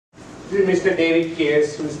This is Mr. David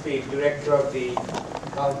Kears, who is the Director of the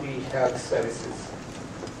County Health Services.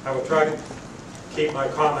 I will try to keep my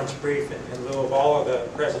comments brief in lieu of all of the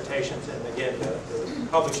presentations and, again, the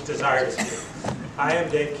public's desire to speak. I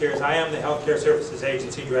am Dave Kears. I am the Healthcare Services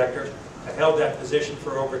Agency Director. I've held that position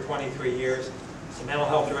for over 23 years. As a mental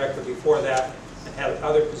health director before that, and had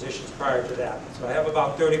other positions prior to that. So I have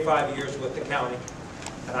about 35 years with the county,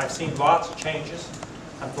 and I've seen lots of changes.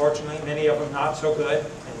 Unfortunately, many of them not so good,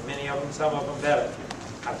 and many of them, some of them better.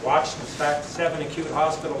 I've watched, in fact, 7 acute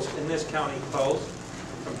hospitals in this county close,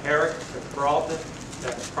 from Herrick to Peralta,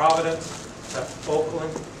 to Providence, to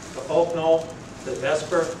Oakland, to Oak Knoll, to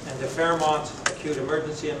Vesper, and to Fairmont's acute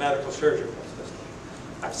emergency and medical surgical system.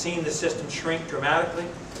 I've seen the system shrink dramatically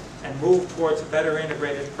and move towards a better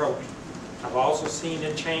integrated approach. I've also seen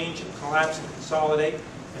it change and collapse and consolidate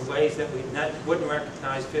in ways that we wouldn't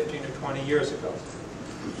recognize 15 or 20 years ago.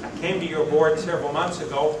 I came to your board several months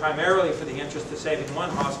ago primarily for the interest of saving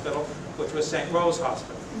one hospital, which was St. Rose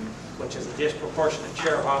Hospital, which is a disproportionate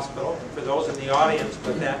share hospital. For those in the audience,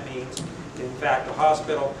 what that means, in fact, a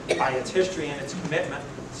hospital, by its history and its commitment,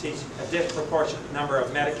 sees a disproportionate number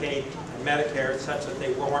of Medicaid and Medicare such that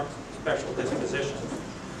they warrant special dispositions.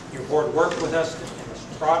 Your board worked with us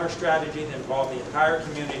in a broader strategy that involved the entire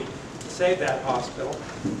community to save that hospital.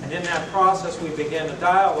 And in that process, we began a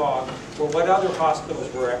dialogue for what other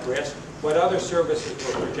hospitals were at risk, what other services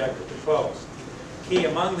were projected to close. Key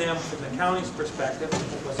among them, from the county's perspective,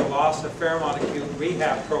 was the loss of Fairmont Acute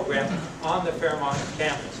Rehab Program on the Fairmont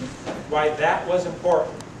campus. Why that was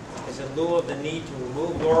important is in lieu of the need to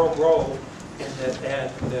remove Laurel Grove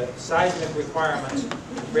and the seismic requirements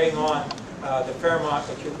to bring on the Fairmont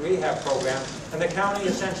Acute Rehab Program, and the county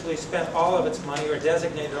essentially spent all of its money, or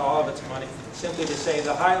designated all of its money, simply to save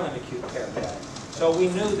the Highland Acute Care bed. So we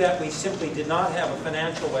knew that we simply did not have a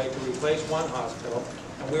financial way to replace one hospital,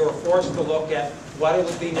 and we were forced to look at what it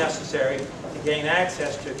would be necessary to gain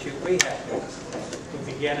access to acute rehab beds.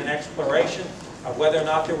 We began an exploration of whether or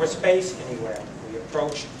not there was space anywhere. We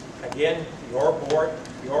approached, again, your board,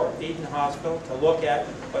 your Eden Hospital, to look at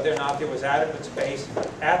whether or not there was adequate space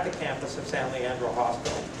at the campus of San Leandro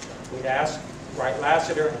Hospital. We'd asked Wright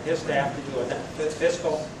Lassiter and his staff to do a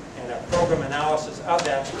fiscal and a program analysis of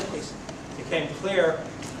that space. It became clear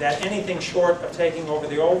that anything short of taking over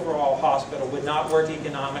the overall hospital would not work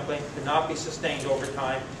economically, could not be sustained over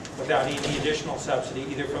time without any additional subsidy,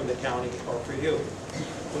 either from the county or for you.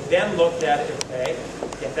 We then looked at it, okay,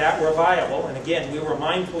 if that were viable, and again, we were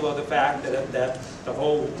mindful of the fact that the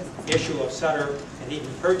whole issue of Sutter and even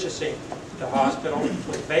purchasing the hospital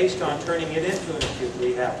was based on turning it into an acute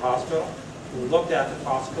rehab hospital. We looked at the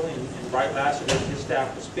possibility, and Wright Lassiter and his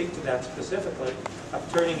staff will speak to that specifically,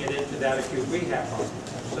 of turning it into that acute rehab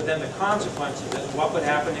hospital. So then the consequences is what would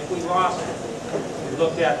happen if we lost it. We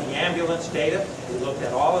looked at the ambulance data. We looked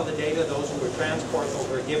at all of the data, those who were transported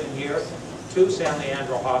over a given year to San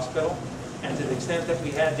Leandro Hospital. And to the extent that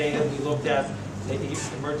we had data, we looked at the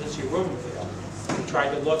emergency room field. We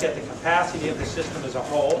tried to look at the capacity of the system as a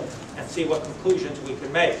whole and see what conclusions we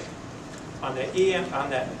could make. On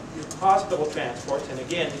the hospital transports, and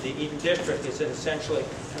again, the Eden District is essentially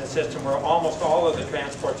in a system where almost all of the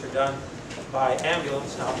transports are done by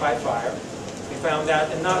ambulance, not by fire. We found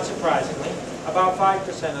that, and not surprisingly, about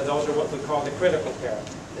 5% of those are what we call the critical care.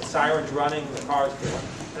 The sirens running, the cars going.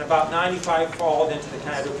 And about 95 fall into the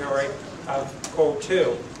category of Code 2,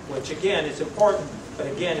 which again is important, but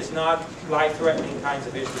again is not life-threatening kinds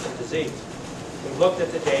of issues of disease. We looked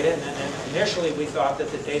at the data, and then initially we thought that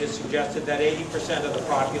the data suggested that 80% of the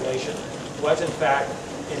population was in fact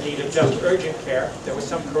in need of just urgent care. There was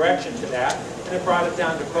some correction to that, and it brought it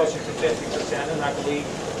down to closer to 50%, and I believe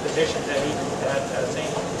physicians at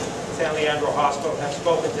San Leandro Hospital have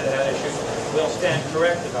spoken to that issue and will stand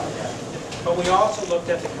corrected on that. But we also looked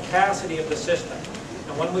at the capacity of the system.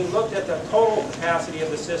 And when we looked at the total capacity of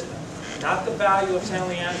the system, not the value of San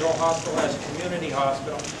Leandro Hospital as a community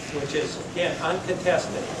hospital, which is, again,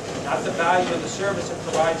 uncontested, not the value of the service it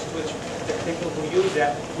provides to the people who use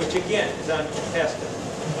that, which, again, is uncontested.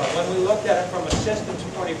 But when we looked at it from a systems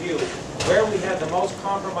point of view, where we had the most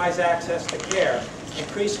compromised access to care,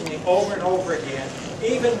 increasingly over and over again,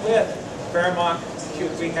 even with Fairmont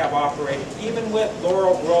Acute Rehab operating, even with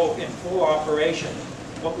Laurel Grove in full operation,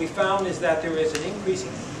 what we found is that there is an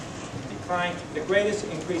increasing decline. The greatest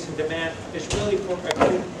increase in demand is really for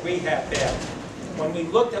acute rehab beds. When we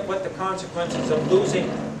looked at what the consequences of losing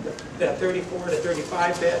the 34 to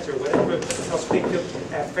 35 beds, or whatever I'll speak to,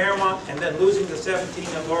 at Fairmont, and then losing the 17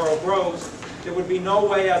 at Laurel Groves, there would be no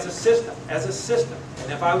way as a system,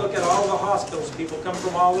 and if I look at all the hospitals, people come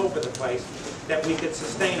from all over the place, that we could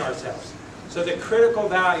sustain ourselves. So the critical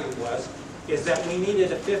value is that we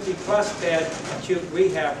needed a 50-plus bed acute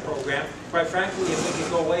rehab program. Quite frankly, if we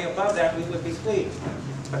could go way above that, we would be pleased.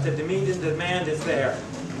 But the demand is there.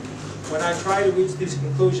 When I try to reach these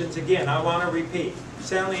conclusions, again, I want to repeat,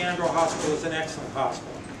 San Leandro Hospital is an excellent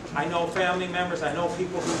hospital. I know family members, I know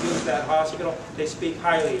people who use that hospital, they speak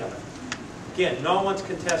highly of it. Again, no one's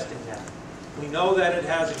contesting that. We know that it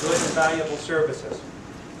has good and valuable services.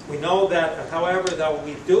 We know that, however, though,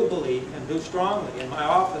 we do believe and do strongly in my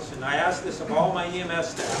office, and I ask this of all my EMS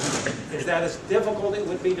staff, is that as difficult it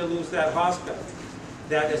would be to lose that hospital,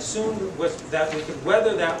 that as soon as that we could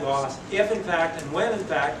weather that loss, if in fact and when in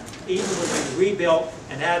fact Eden would be rebuilt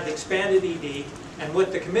and add the expanded ED, and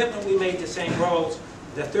with the commitment we made to St. Rose,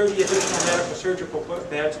 the 30 additional medical surgical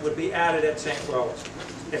beds would be added at St. Rose.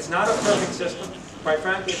 It's not a perfect system. Quite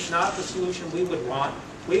frankly, it's not the solution we would want.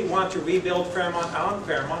 We want to rebuild Fairmont on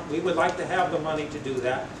Fairmont. We would like to have the money to do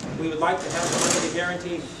that. We would like to have the money to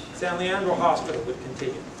guarantee San Leandro Hospital would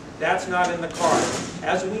continue. That's not in the cards.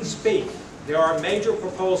 As we speak, there are major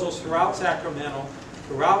proposals throughout Sacramento,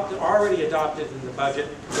 already adopted in the budget,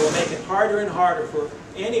 that will make it harder and harder for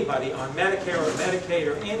anybody on Medicare or Medicaid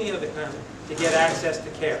or any other kind to get access to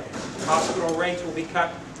care. Hospital rates will be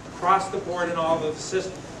cut across the board in all of the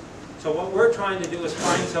systems. So what we're trying to do is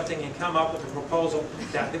find something and come up with a proposal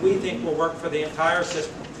that we think will work for the entire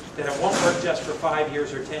system, that it won't work just for 5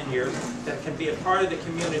 years or 10 years, that it can be a part of the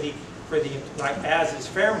community for the, like as is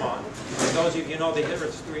Fairmont. For those of you who know the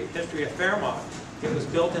history of Fairmont, it was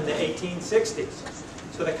built in the 1860s.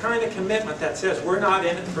 So the kind of commitment that says we're not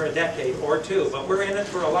in it for a decade or two, but we're in it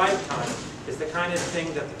for a lifetime, is the kind of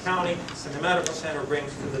thing that the county and the medical center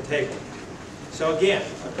brings to the table. So again,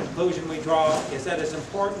 a conclusion we draw is that as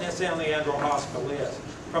important as San Leandro Hospital is,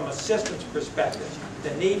 from a systems perspective,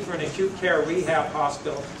 the need for an acute care rehab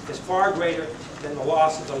hospital is far greater than the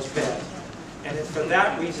loss of those beds. And it's for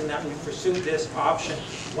that reason that we pursued this option.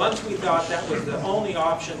 Once we thought that was the only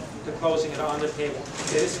option to closing it on the table,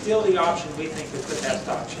 it is still the option we think is the best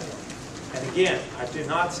option. And again, I do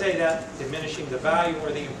not say that diminishing the value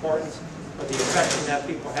or the importance or the affection that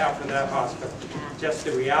people have for that hospital. Just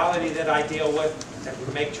the reality that I deal with, that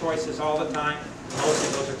we make choices all the time. Most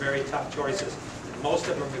of those are very tough choices. And most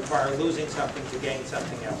of them require losing something to gain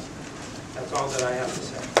something else. That's all that I have to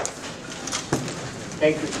say.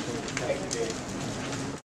 Thank you. Thank you, Dave.